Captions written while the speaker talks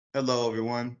Hello,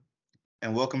 everyone,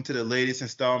 and welcome to the latest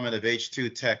installment of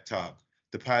H2 Tech Talk,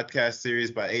 the podcast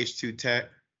series by H2 Tech,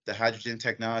 the hydrogen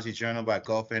technology journal by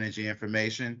Gulf Energy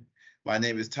Information. My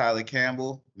name is Tyler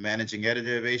Campbell, managing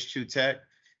editor of H2 Tech,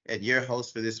 and your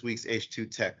host for this week's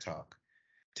H2 Tech Talk.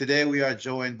 Today, we are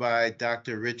joined by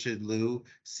Dr. Richard Liu,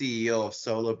 CEO of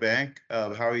Solarbank.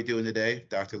 How are you doing today,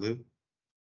 Dr. Liu?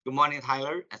 Good morning,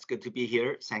 Tyler. It's good to be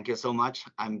here. Thank you so much.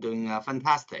 I'm doing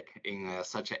fantastic in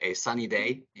such a sunny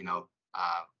day.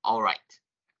 All right.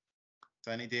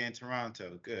 Sunny day in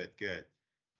Toronto. Good, good.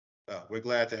 We're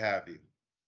glad to have you.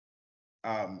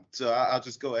 So I'll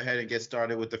just go ahead and get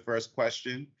started with the first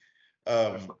question. Um,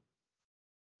 Wonderful.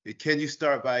 can you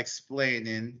start by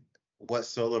explaining what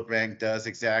Solarbank does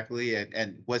exactly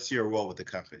and what's your role with the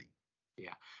company?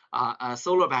 Yeah.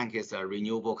 Solarbank is a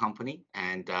renewable company,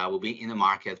 and we've been in the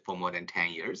market for more than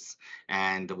 10 years.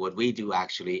 And what we do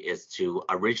actually is to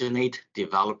originate,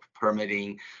 develop,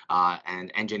 permitting,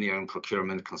 and engineering,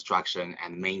 procurement, construction,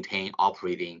 and maintain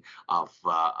operating of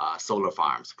solar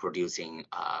farms producing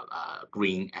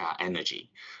green energy.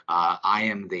 I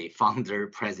am the founder,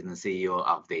 president, CEO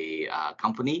of the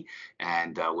company,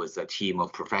 and with a team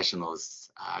of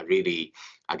professionals, really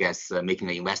I guess, making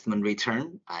an investment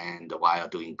return and while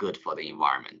doing good for the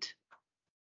environment.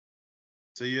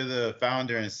 So you're the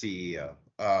founder and CEO.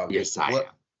 Yes, I What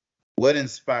am. what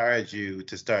inspired you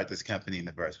to start this company in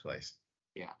the first place?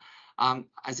 Yeah. I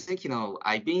think,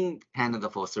 I've been in Canada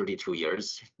for 32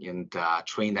 years and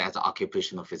trained as an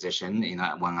occupational physician.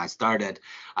 When I started,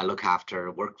 I look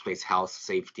after workplace health,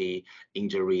 safety,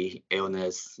 injury,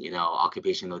 illness,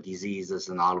 occupational diseases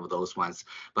and all of those ones.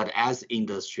 But as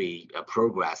industry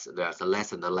progress, there's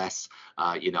less and less,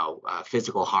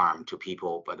 physical harm to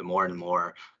people, but more and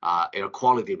more air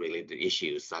quality related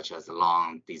issues such as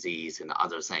lung disease and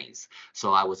other things.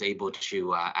 So I was able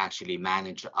to actually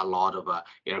manage a lot of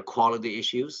air quality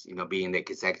issues. Being the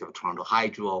executive of Toronto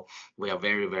Hydro, we are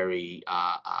very, very,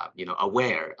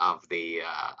 aware of the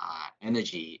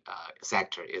energy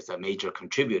sector is a major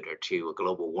contributor to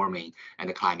global warming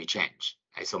and climate change.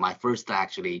 Okay, so my first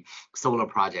actually solar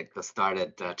project that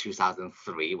started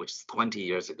 2003, which is 20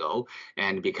 years ago.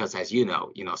 And because as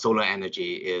solar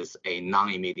energy is a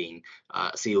non-emitting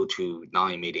CO2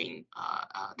 non-emitting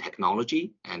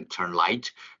technology and turn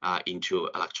light into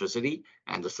electricity.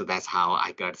 And so that's how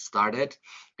I got started.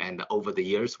 And over the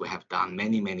years, we have done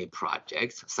many, many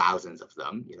projects, thousands of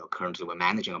them. Currently we're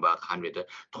managing about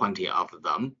 120 of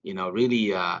them.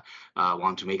 Really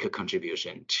want to make a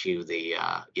contribution to the,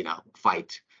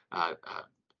 fight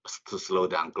to slow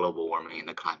down global warming and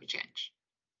the climate change.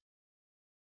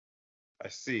 I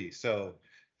see. So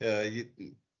you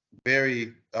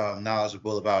very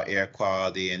knowledgeable about air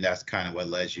quality, and that's kind of what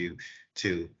led you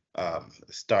to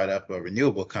start up a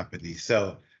renewable company.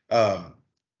 So um,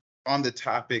 on the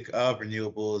topic of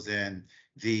renewables and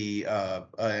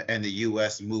the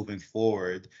U.S. moving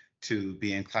forward to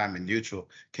being climate neutral,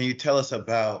 can you tell us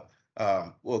about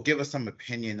give us some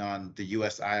opinion on the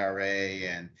U.S. IRA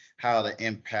and how to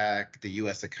impact the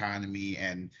U.S. economy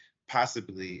and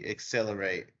possibly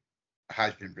accelerate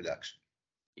hydrogen production?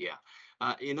 Yeah.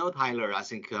 Tyler, I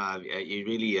think you're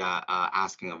really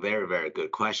asking a very, very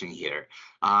good question here.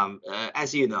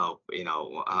 As we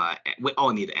all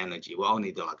need energy. We all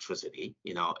need electricity.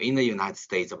 In the United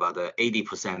States, about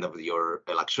 80% of your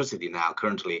electricity now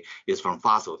currently is from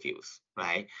fossil fuels,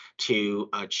 right? To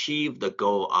achieve the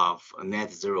goal of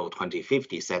net zero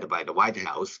 2050 set by the White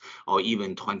House, or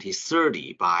even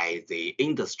 2030 by the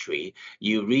industry,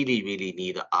 you really, really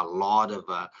need a lot of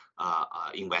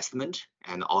investment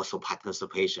and also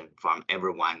participation from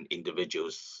everyone,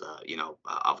 individuals,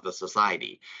 of the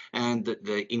society. And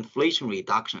the Inflation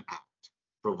Reduction Act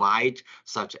provide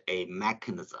such a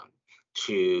mechanism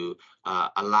to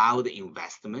allow the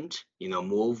investment,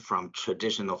 move from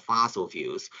traditional fossil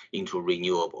fuels into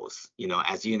renewables.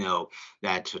 As you know,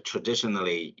 that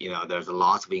traditionally, there's a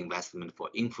lot of investment for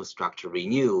infrastructure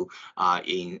renew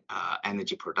in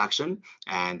energy production,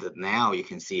 and now you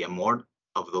can see a more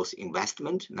of those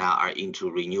investment now are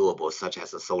into renewables such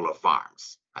as the solar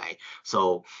farms, right?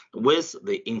 So with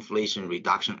the Inflation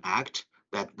Reduction Act,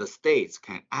 that the states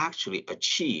can actually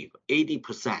achieve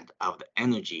 80% of the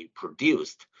energy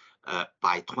produced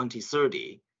by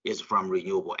 2030 is from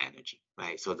renewable energy,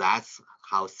 right? So that's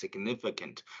how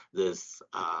significant this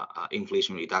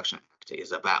Inflation Reduction Act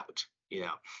is about,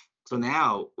 So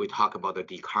now we talk about the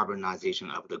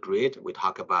decarbonization of the grid. We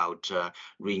talk about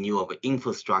renewable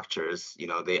infrastructures.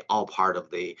 They all part of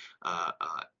the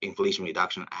Inflation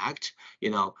Reduction Act.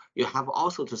 You have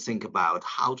also to think about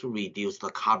how to reduce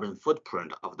the carbon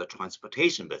footprint of the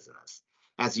transportation business.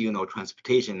 as you know,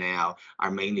 transportation now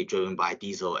are mainly driven by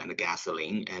diesel and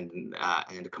gasoline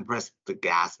and compressed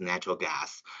gas, natural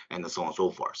gas, and so on and so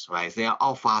forth, right? They are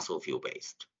all fossil fuel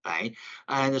based. Right.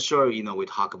 And sure, we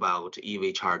talk about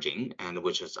EV charging, and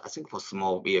which is, I think, for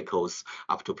small vehicles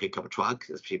up to pickup truck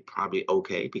is probably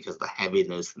okay because the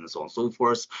heaviness and so on and so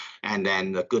forth. And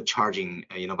then the good charging,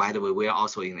 by the way, we are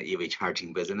also in the EV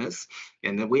charging business,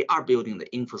 and we are building the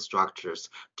infrastructures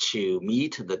to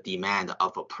meet the demand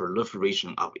of a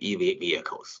proliferation of EV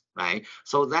vehicles, right?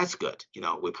 So that's good.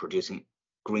 We're producing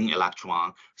green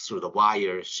electron through the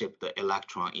wire, ship the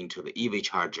electron into the EV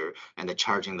charger, and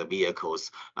charging the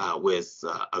vehicles with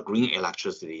a green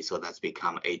electricity. So that's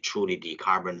become a truly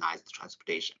decarbonized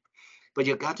transportation. But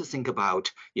you got to think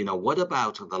about, what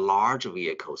about the large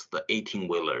vehicles, the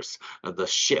 18-wheelers, the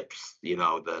ships,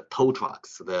 the tow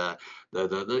trucks, the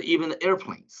even the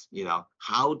airplanes,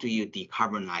 how do you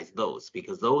decarbonize those?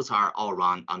 Because those are all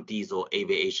run on diesel,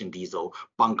 aviation diesel,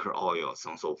 bunker oil, so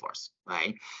on and so forth,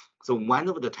 right? So one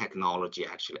of the technology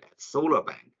actually at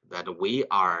Solarbank that we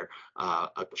are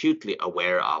acutely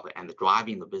aware of and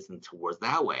driving the business towards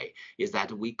that way is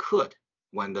that we could,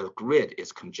 when the grid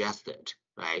is congested,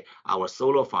 right, our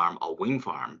solar farm or wind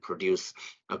farm produce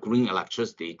a green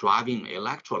electricity driving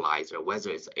electrolyzer,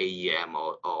 whether it's AEM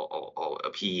or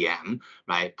a PEM,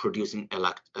 right, producing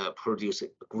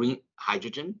green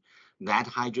hydrogen. That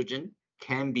hydrogen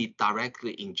can be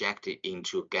directly injected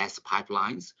into gas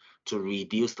pipelines to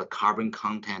reduce the carbon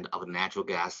content of natural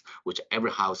gas, which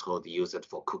every household uses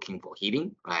for cooking, for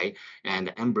heating, right? And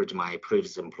Enbridge, my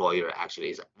previous employer, actually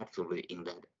is actively in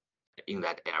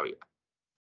that area.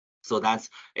 So that's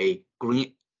a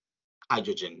green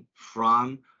hydrogen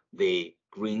from the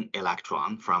green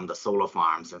electron from the solar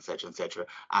farms and such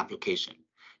application.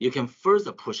 You can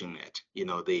further pushing it,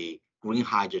 the green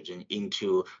hydrogen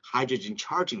into hydrogen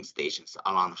charging stations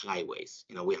along highways.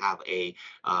 We have a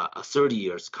 30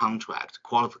 years contract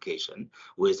qualification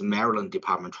with Maryland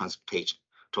Department of Transportation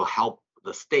to help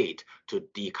the state to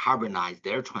decarbonize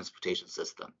their transportation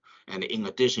system. And in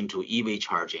addition to EV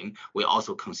charging, we're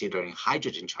also considering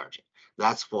hydrogen charging.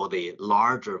 That's for the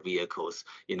larger vehicles.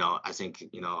 I think,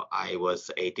 I was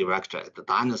a director at the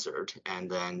Dynasert, and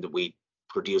then we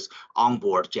produce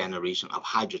onboard generation of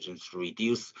hydrogen to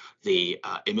reduce the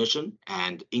emission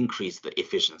and increase the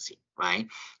efficiency, right?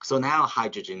 So now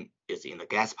hydrogen is in the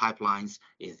gas pipelines,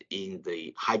 is in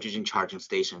the hydrogen charging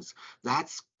stations.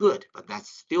 That's good, but that's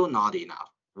still not enough.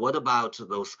 What about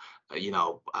those,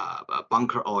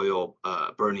 bunker oil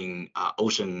burning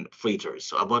ocean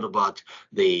freighters? What about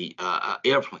the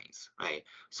airplanes, right?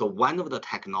 So one of the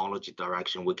technology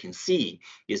direction we can see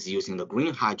is using the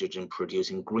green hydrogen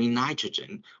producing green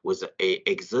nitrogen with a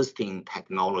existing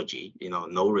technology,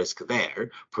 no risk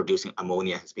there. Producing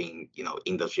ammonia has been,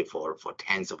 industry for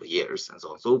tens of years and so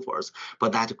on and so forth.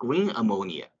 But that green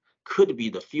ammonia could be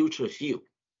the future fuel,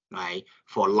 right,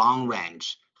 for long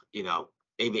range,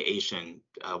 aviation,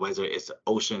 whether it's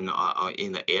ocean or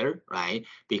in the air, right?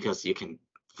 Because you can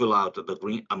fill out the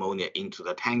green ammonia into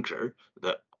the tanker,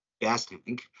 the gas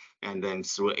tank, and then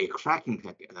through a cracking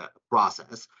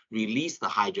process, release the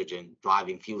hydrogen,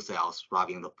 driving fuel cells,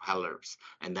 driving the propellers,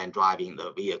 and then driving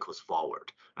the vehicles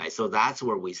forward, right? So that's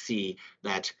where we see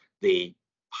that the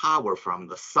power from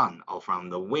the sun or from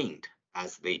the wind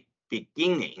as the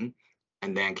beginning,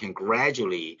 and then can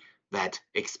gradually that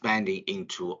expanding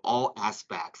into all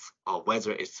aspects of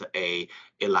whether it's a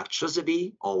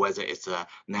electricity or whether it's a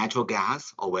natural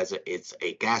gas or whether it's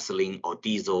a gasoline or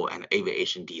diesel and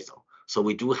aviation diesel. So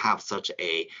we do have such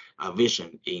a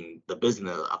vision in the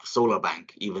business of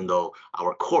Solarbank, even though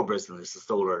our core business is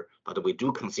solar, but we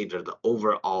do consider the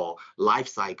overall life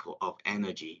cycle of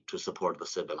energy to support the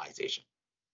civilization.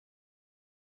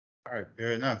 All right,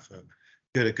 fair enough.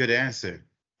 Good answer.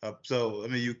 So, I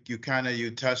mean,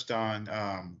 you touched on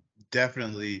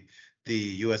definitely the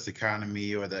U.S.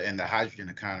 economy and the hydrogen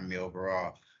economy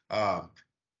overall.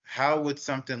 How would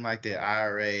something like the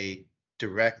IRA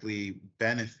directly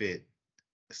benefit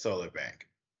Solarbank?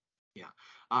 Yeah.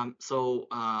 So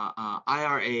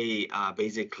IRA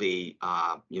basically,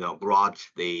 brought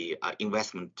the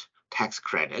investment tax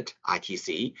credit,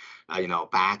 ITC,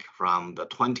 back from the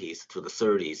 20s to the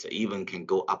 30s, even can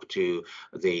go up to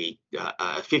the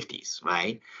 50s,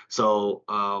 right? So,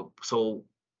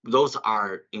 those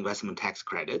are investment tax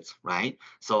credits, right?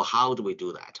 So how do we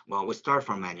do that? Well, we start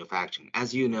from manufacturing.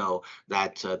 As you know,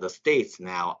 that the states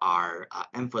now are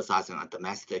emphasizing on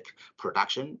domestic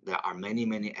production. There are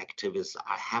many activities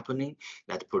are happening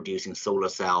that producing solar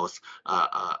cells,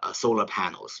 solar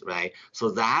panels, right? So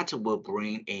that will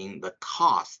bring in the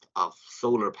cost of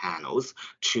solar panels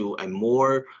to a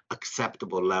more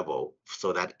acceptable level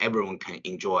so that everyone can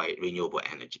enjoy renewable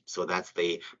energy. So that's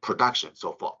the production.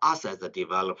 So for us as a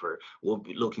developer, we'll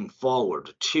be looking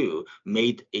forward to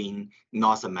made in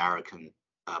North American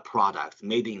products,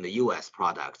 made in the US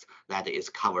products that is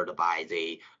covered by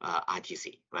the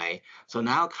ITC, right? So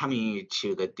now coming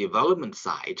to the development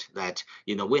side, that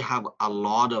we have a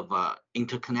lot of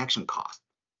interconnection costs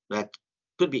that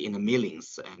could be in the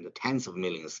millions and the tens of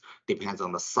millions, depends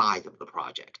on the size of the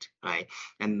project, right?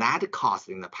 And that cost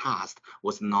in the past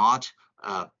was not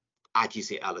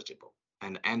ITC eligible.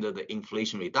 And under the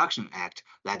Inflation Reduction Act,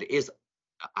 that is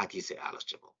ITC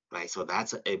eligible, right? So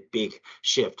that's a big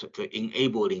shift to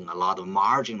enabling a lot of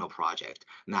marginal projects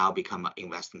now become an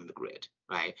investment grid,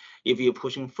 right? If you're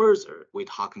pushing further, we're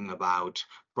talking about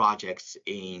projects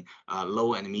in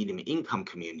low and medium income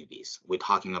communities. We're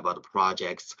talking about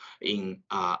projects in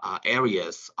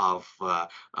areas of a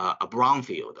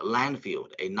brownfield, a landfill,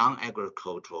 a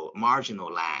non-agricultural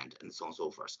marginal land, and so on and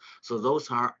so forth. So those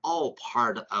are all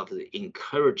part of the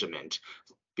encouragement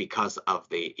because of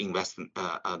the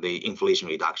the Inflation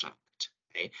Reduction Act.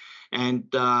 Okay? And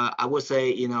I would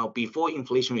say, before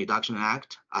Inflation Reduction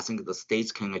Act, I think the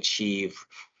states can achieve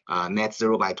net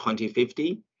zero by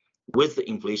 2050. With the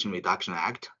Inflation Reduction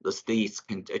Act, the states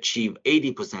can achieve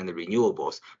 80% of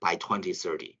renewables by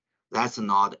 2030. That's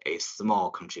not a small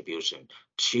contribution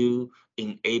to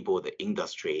enable the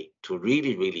industry to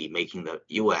really, really making the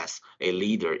US a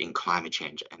leader in climate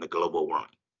change and the global warming.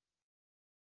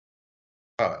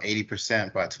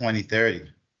 80% by 2030.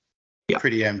 Yeah.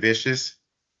 Pretty ambitious.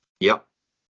 Yep.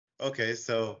 Okay,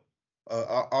 so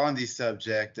on the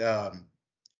subject,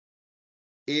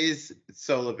 is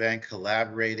Solarbank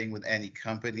collaborating with any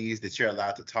companies that you're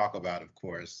allowed to talk about, of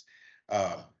course,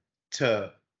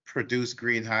 to produce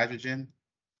green hydrogen?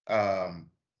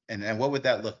 And what would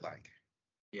that look like?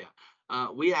 Yeah.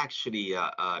 We actually,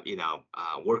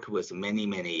 work with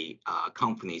many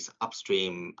companies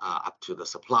upstream up to the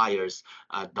suppliers,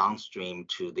 downstream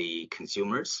to the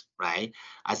consumers, right?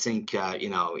 I think,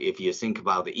 if you think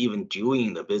about even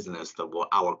doing the business,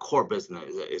 our core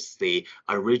business is the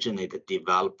originated,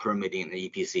 develop, permitting, and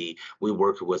EPC. We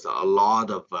work with a lot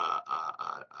of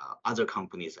other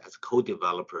companies as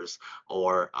co-developers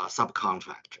or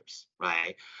subcontractors,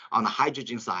 right? On the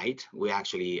hydrogen side, we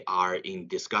actually are in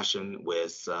discussion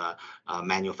with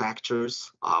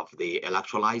manufacturers of the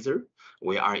electrolyzer.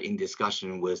 We are in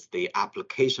discussion with the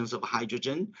applications of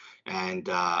hydrogen, and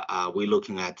we're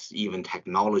looking at even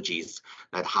technologies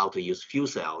that how to use fuel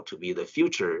cell to be the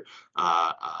future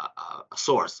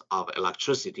source of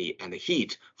electricity and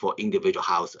heat for individual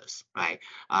houses, right?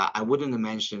 I wouldn't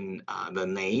mention the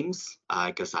names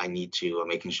because I need to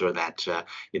making sure that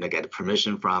get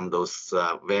permission from those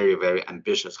very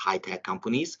ambitious high-tech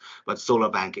companies. But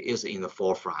Solarbank is in the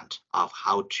forefront of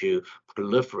how to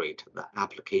proliferate the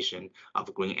application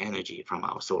of green energy from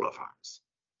our solar farms.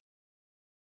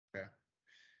 Okay.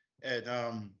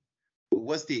 And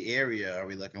what's the area are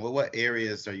we looking? What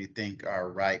areas do you think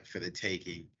are ripe for the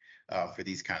taking for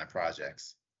these kind of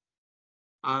projects?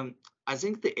 I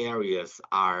think the areas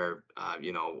are,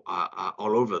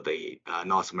 all over the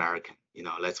North American.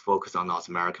 Let's focus on North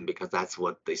American because that's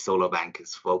what the Solarbank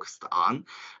is focused on.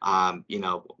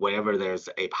 Wherever there's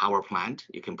a power plant,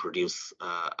 you can produce,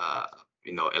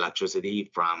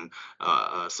 electricity from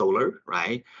solar,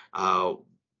 right?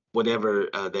 Whatever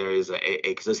there is a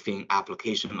existing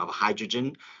application of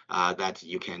hydrogen that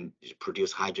you can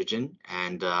produce hydrogen.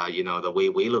 And, the way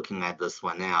we're looking at this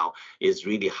one now is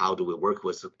really how do we work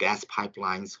with gas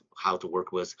pipelines, how to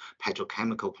work with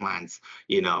petrochemical plants,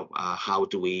 how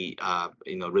do we,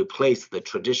 replace the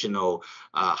traditional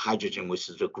hydrogen, which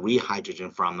is the green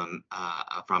hydrogen from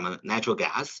natural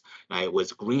gas, right,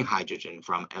 with green hydrogen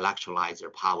from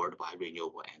electrolyzer powered by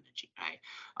renewable energy, right?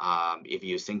 If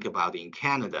you think about in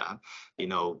Canada,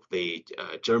 the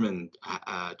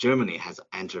Germany has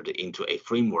entered into a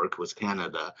framework with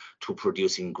Canada to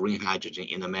producing green hydrogen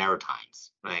in the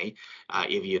Maritimes, right?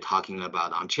 If you're talking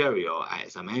about Ontario,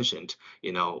 as I mentioned,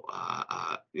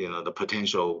 the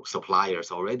potential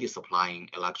suppliers already supplying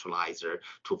electrolyzer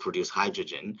to produce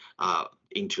hydrogen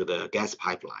into the gas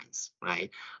pipelines, right?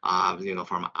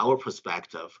 From our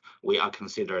perspective, we are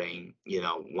considering,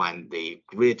 when the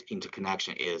grid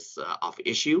interconnection is of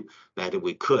issue, that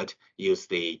we could use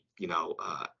the,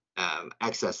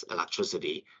 excess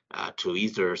electricity to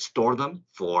either store them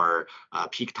for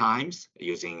peak times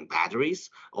using batteries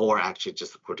or actually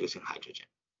just producing hydrogen.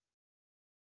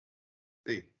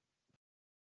 See.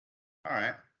 All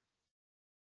right.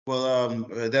 Well,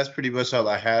 that's pretty much all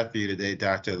I have for you today,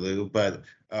 Dr. Liu. But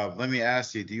let me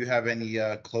ask you, do you have any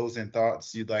closing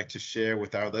thoughts you'd like to share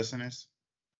with our listeners?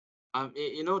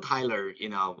 Tyler,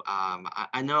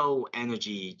 I know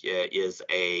energy is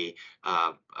I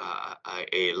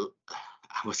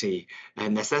would say a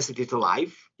necessity to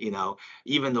life.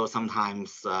 Even though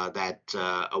sometimes that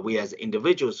we as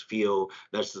individuals feel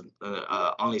there's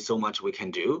only so much we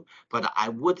can do, but I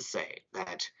would say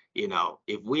that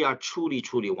if we are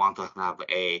truly want to have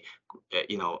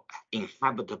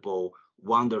inhabitable,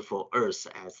 wonderful Earth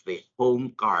as the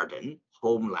home garden,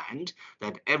 homeland,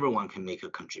 that everyone can make a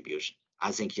contribution.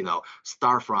 I think,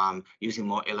 start from using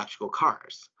more electrical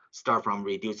cars, start from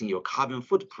reducing your carbon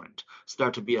footprint,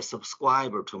 start to be a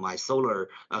subscriber to my solar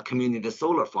community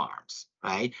solar farms,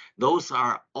 right? Those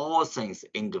are all things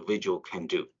individual can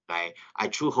do, right? I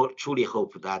truly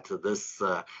hope that this,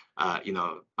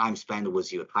 time spent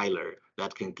with you, Tyler,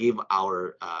 that can give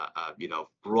our,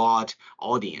 broad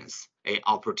audience a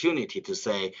opportunity to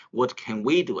say, what can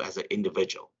we do as an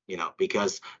individual?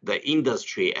 Because the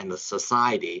industry and the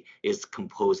society is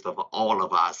composed of all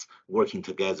of us working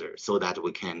together so that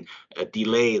we can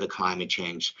delay the climate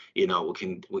change. We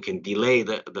can delay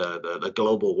the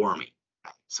global warming.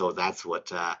 Right? So that's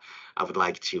what I would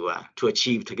like to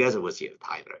achieve together with you,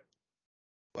 Tyler.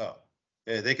 Well,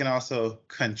 they can also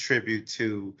contribute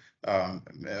to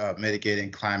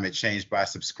mitigating climate change by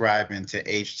subscribing to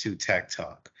H2 Tech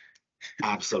Talk.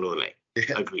 Absolutely.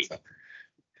 Yeah, Agreed. so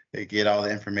they get all the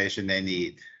information they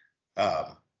need.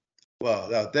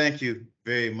 Thank you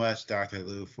very much, Dr.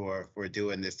 Liu, for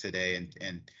doing this today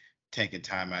and taking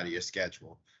time out of your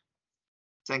schedule.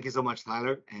 Thank you so much,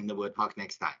 Tyler, and we'll talk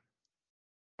next time.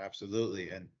 Absolutely.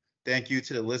 And thank you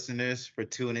to the listeners for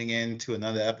tuning in to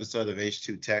another episode of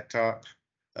H2 Tech Talk.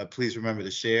 Please remember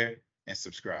to share and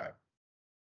subscribe.